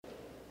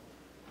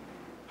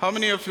How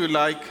many of you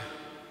like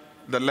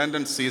the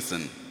Lenten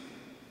season?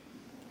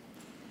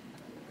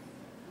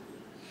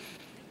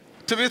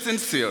 To be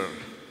sincere,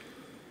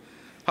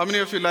 how many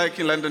of you like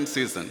the Lenten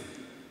season?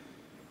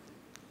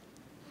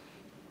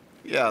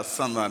 Yeah,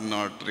 some are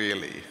not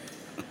really.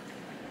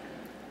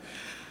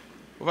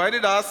 Why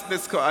did I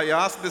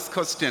ask this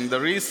question? The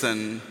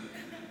reason,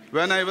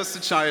 when I was a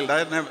child,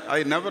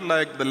 I never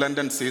liked the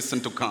Lenten season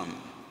to come.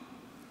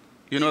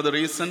 You know the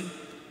reason?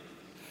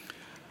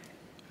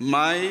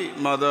 My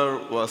mother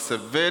was a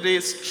very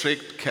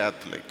strict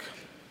Catholic,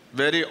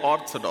 very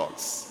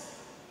orthodox,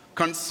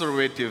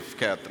 conservative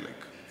Catholic.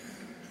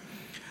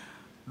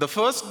 The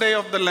first day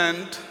of the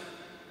Lent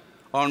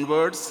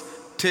onwards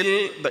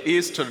till the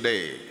Easter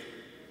day,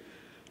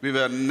 we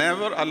were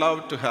never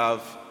allowed to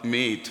have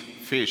meat,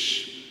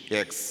 fish,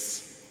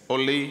 eggs,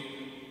 only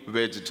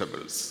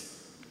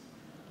vegetables.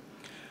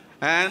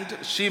 And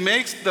she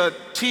makes the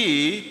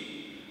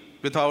tea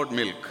without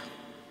milk.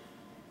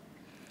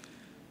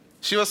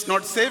 She was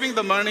not saving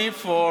the money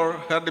for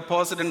her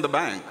deposit in the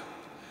bank.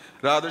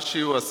 Rather,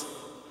 she was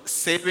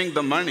saving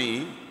the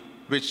money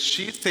which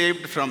she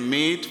saved from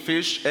meat,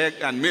 fish, egg,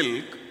 and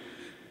milk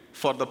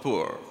for the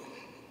poor.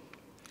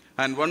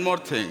 And one more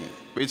thing,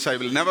 which I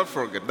will never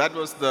forget, that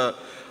was the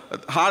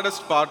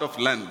hardest part of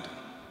Lent.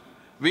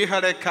 We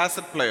had a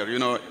cassette player. You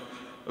know,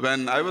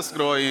 when I was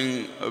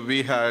growing,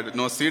 we had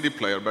no CD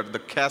player, but the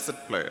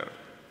cassette player.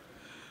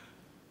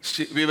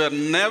 We were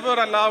never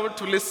allowed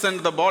to listen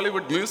to the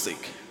Bollywood music,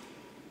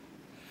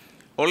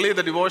 only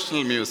the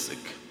devotional music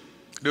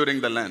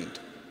during the Lent.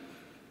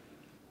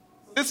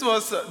 This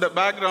was the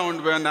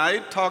background when I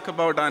talk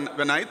about and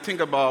when I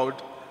think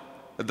about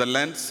the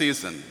Lent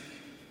season.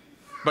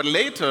 But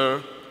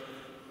later,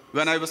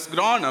 when I was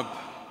grown up,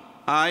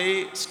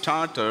 I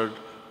started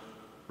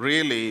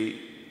really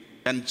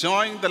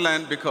enjoying the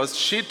Lent because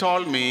she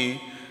told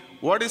me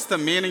what is the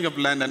meaning of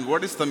Lent and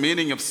what is the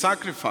meaning of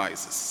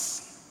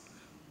sacrifices.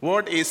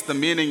 What is the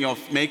meaning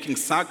of making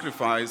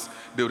sacrifice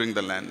during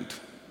the Lent?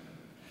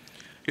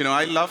 You know,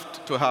 I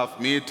loved to have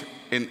meat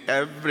in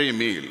every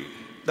meal.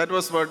 That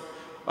was what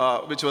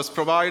which was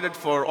provided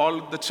for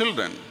all the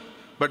children.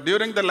 But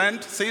during the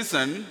Lent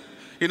season,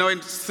 you know, in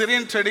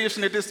Syrian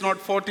tradition, it is not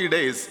 40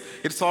 days.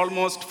 It's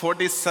almost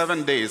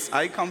 47 days.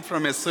 I come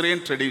from a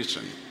Syrian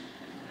tradition.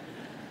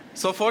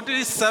 So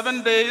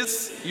 47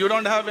 days, you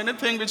don't have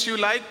anything which you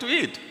like to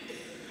eat.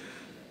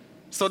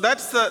 So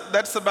that's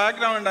the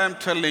background I'm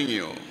telling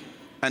you.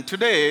 And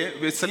today,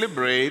 we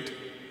celebrate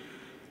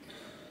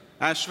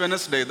Ash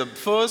Wednesday, the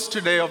first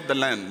day of the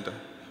Lent,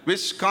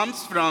 which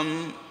comes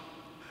from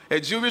a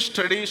Jewish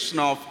tradition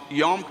of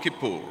Yom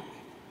Kippur.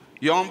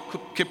 Yom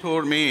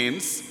Kippur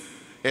means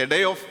a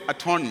day of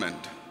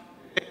atonement,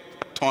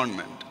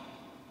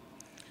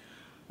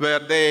 where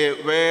they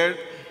wear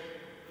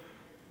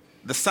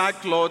the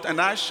sackcloth and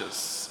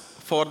ashes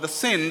for the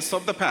sins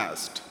of the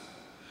past.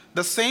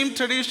 The same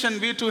tradition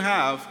we too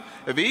have.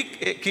 We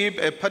keep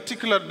a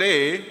particular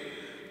day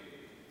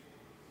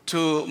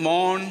to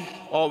mourn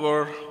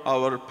over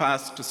our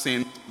past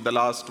sin the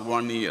last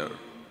 1 year.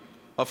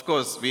 Of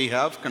course, we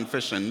have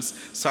confessions,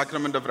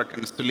 sacrament of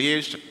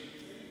reconciliation.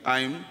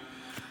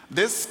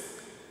 This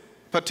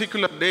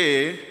particular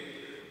day,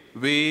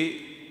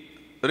 we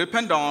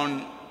repent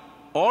on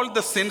all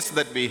the sins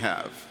that we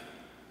have.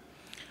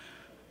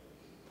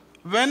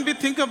 When we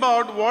think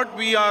about what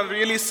we are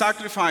really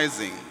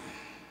sacrificing,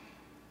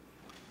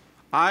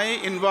 I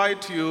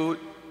invite you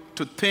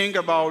to think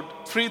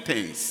about 3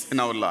 things in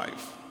our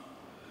life.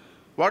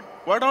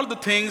 What are the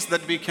things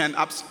that we can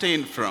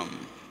abstain from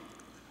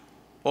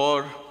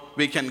or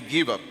we can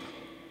give up?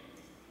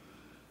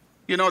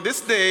 You know,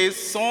 these days,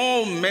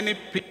 so many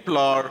people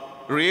are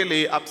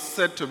really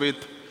upset with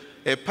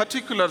a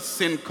particular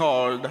sin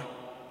called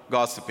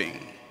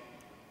gossiping.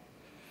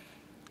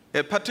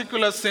 A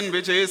particular sin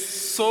which is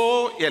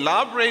so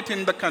elaborate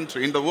in the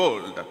country, in the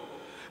world,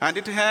 and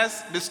it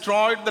has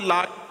destroyed the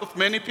life of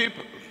many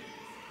people.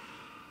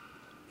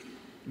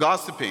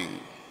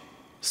 Gossiping.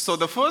 So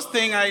the first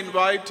thing I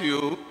invite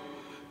you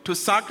to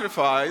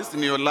sacrifice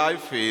in your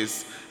life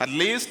is, at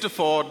least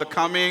for the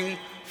coming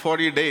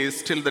 40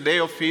 days till the day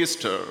of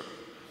Easter,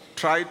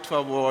 try to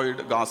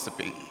avoid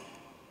gossiping.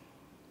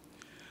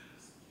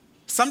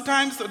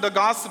 Sometimes the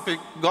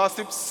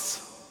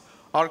gossips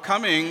are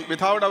coming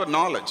without our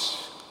knowledge.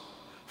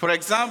 For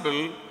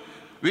example,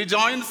 we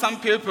join some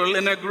people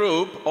in a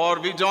group or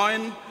we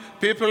join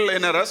people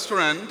in a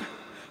restaurant.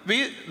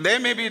 They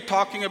may be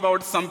talking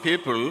about some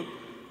people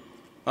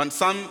on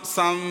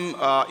some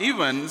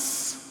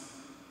events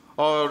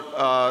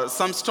or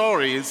some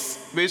stories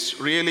which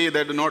really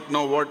they do not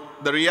know what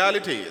the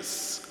reality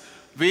is.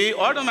 We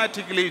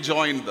automatically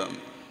join them.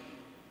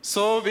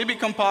 So we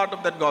become part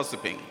of that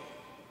gossiping.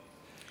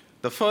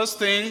 The first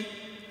thing,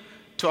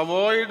 to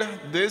avoid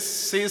this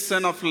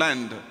season of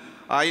Lent,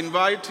 I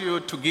invite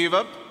you to give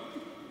up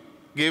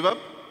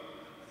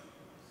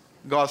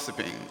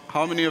gossiping.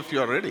 How many of you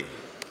are ready?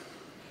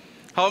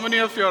 How many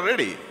of you are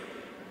ready?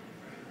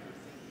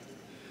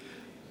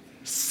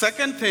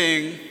 Second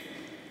thing,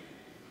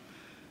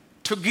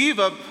 to give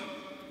up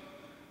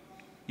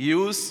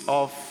use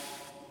of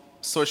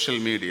social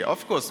media.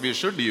 Of course, we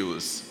should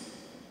use.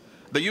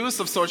 The use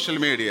of social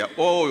media.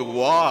 Oh,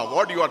 wow,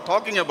 what you are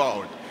talking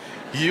about.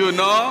 You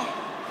know,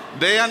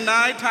 day and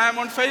night I am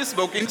on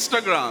Facebook,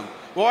 Instagram,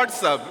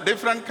 WhatsApp,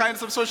 different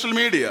kinds of social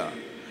media.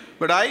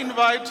 But I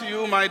invite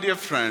you, my dear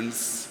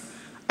friends,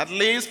 at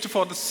least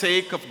for the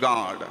sake of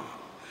God.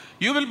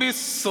 You will be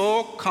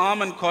so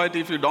calm and quiet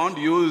if you don't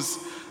use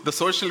the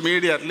social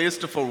media at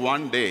least for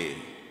one day.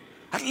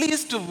 At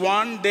least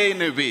one day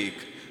in a week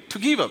to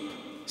give up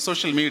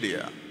social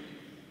media.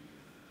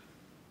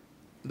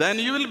 Then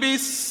you will be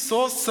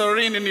so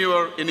serene in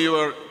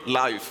your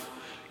life.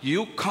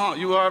 You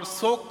are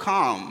so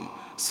calm,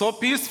 so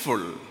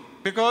peaceful,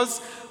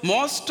 because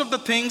most of the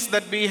things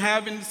that we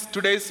have in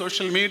today's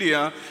social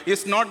media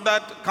is not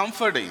that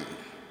comforting.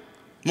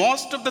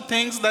 Most of the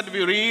things that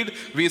we read,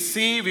 we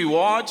see, we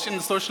watch in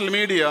social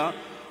media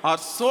are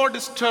so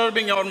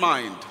disturbing our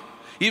mind.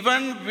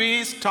 Even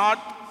we start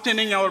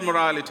questioning our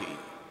morality.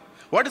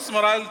 What is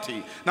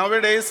morality?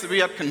 Nowadays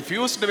we are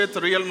confused with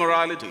real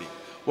morality.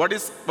 What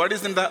is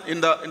in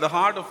the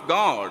heart of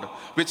God,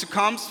 which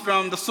comes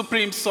from the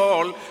supreme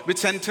soul,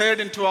 which entered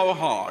into our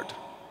heart.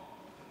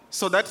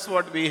 So that's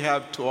what we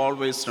have to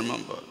always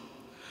remember.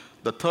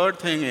 The third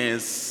thing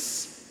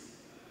is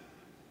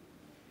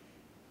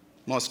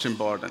most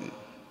important.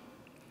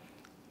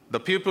 The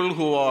people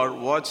who are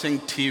watching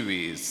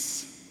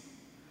TVs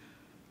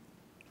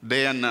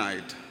day and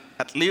night,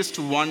 at least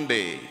one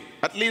day,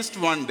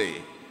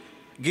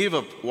 give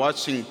up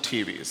watching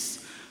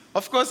TVs.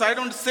 Of course, I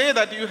don't say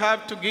that you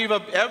have to give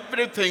up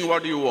everything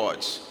what you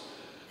watch.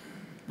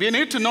 We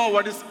need to know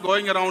what is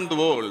going around the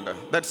world.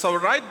 That's our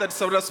right,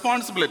 that's our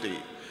responsibility.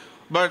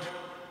 But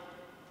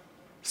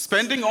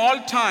spending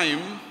all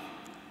time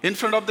in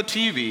front of the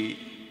TV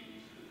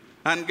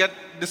and get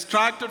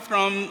distracted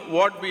from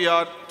what we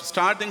are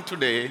starting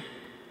today,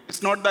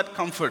 it's not that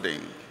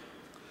comforting.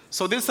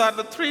 So these are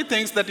the three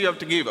things that you have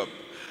to give up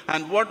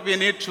and what we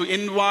need to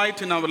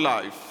invite in our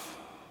life.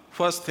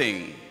 First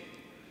thing,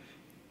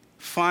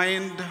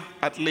 find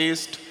at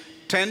least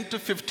 10 to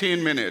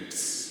 15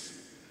 minutes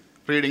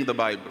reading the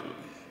Bible.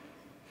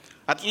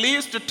 At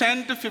least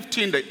 10 to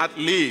 15 days, at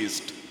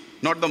least,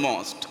 not the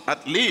most,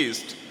 at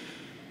least,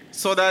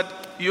 so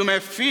that you may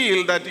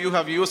feel that you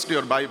have used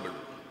your Bible,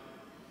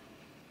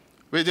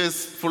 which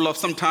is full of,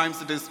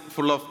 sometimes it is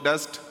full of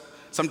dust,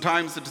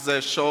 sometimes it is a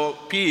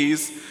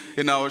showpiece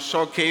in our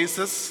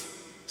showcases.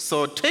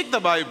 So take the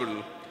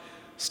Bible,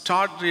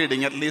 start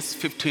reading at least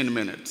 15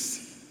 minutes.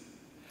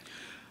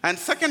 And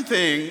second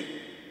thing,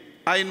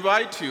 I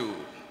invite you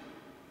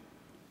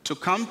to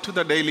come to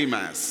the daily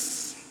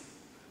Mass.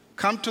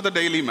 Come to the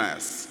daily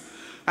Mass.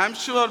 I'm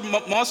sure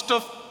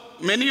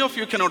many of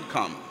you cannot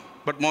come,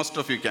 but most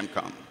of you can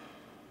come.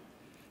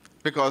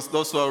 Because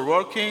those who are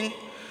working,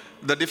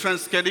 the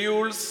different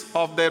schedules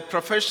of their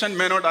profession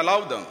may not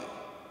allow them.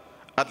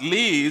 At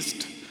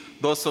least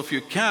those of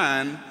you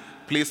can,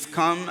 please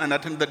come and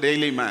attend the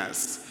daily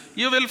Mass.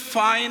 You will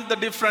find the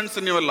difference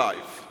in your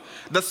life.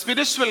 The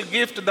spiritual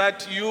gift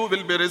that you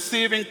will be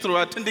receiving through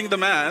attending the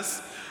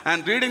Mass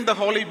and reading the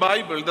Holy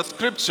Bible, the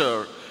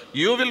Scripture,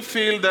 you will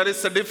feel there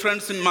is a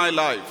difference in my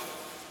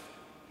life.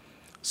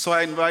 So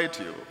I invite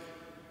you.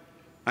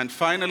 And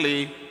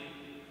finally,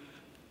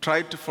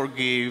 try to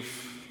forgive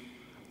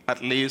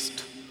at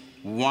least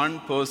one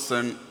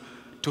person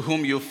to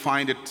whom you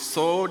find it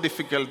so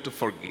difficult to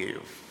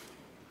forgive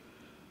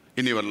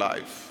in your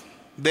life.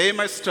 They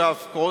must have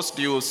caused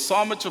you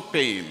so much of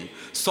pain,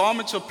 so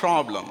much of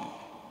problem.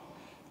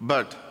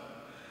 But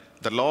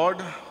the Lord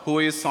who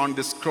is on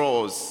this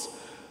cross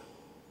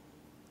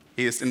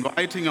is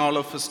inviting all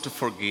of us to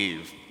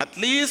forgive. At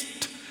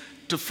least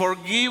to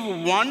forgive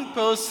one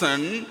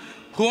person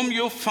whom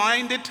you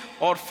find it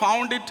or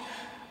found it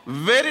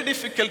very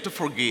difficult to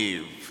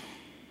forgive.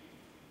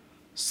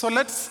 So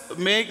let's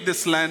make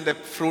this land a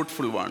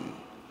fruitful one.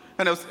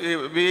 And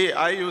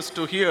I used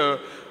to hear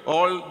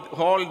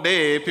all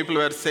day people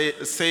were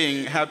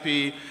saying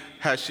happy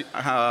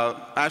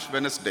Ash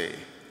Wednesday.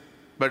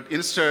 But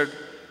instead,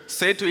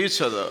 say to each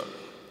other,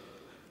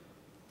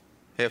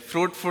 a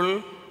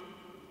fruitful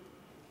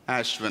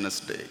Ash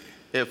Wednesday.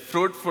 A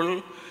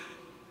fruitful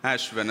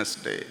Ash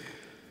Wednesday.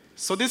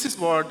 So this is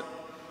what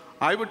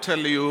I would tell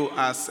you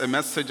as a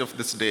message of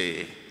this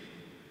day.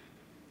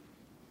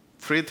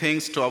 3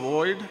 things to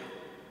avoid,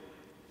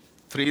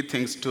 3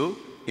 things to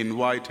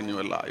invite in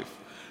your life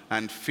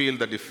and feel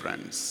the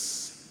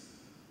difference.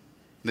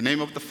 In the name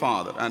of the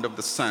Father, and of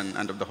the Son,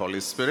 and of the Holy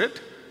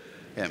Spirit,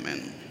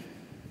 amen.